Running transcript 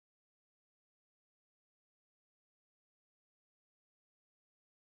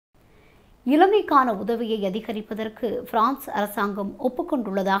இலங்கைக்கான உதவியை அதிகரிப்பதற்கு பிரான்ஸ் அரசாங்கம்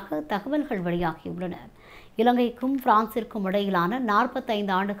ஒப்புக்கொண்டுள்ளதாக தகவல்கள் வெளியாகியுள்ளன. இலங்கைக்கும் பிரான்சிற்கும் இடையிலான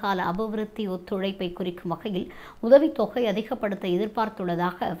 45 ஆண்டுகால அபிவிருத்தி ஒத்துழைப்பை குறிக்கும் வகையில் உதவித்தொகை அதிகப்படுத்த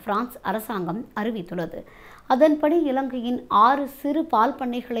எதிர்பார்த்துள்ளதாக பிரான்ஸ் அரசாங்கம் அறிவித்துள்ளது. அதன்படி இலங்கையின் 6 சிறு பால்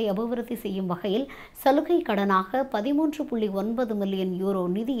பண்ணைகளை அபிவிருத்தி செய்யும் வகையில் சலுகை கடனாக 13.9 மில்லியன் யூரோ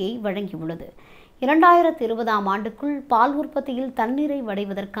நிதியை வழங்கியுள்ளது. 2020ஆம் ஆண்டுக்குள் பால் உற்பத்தியில் தன்னிறைவு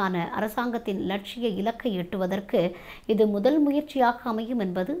அடைவதற்கான அரசாங்கத்தின் லட்சிய இலக்கை எட்டுவதற்கு இது முதல் முயற்சியாக அமையும்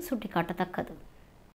என்பது சுட்டிக்காட்டத்தக்கது.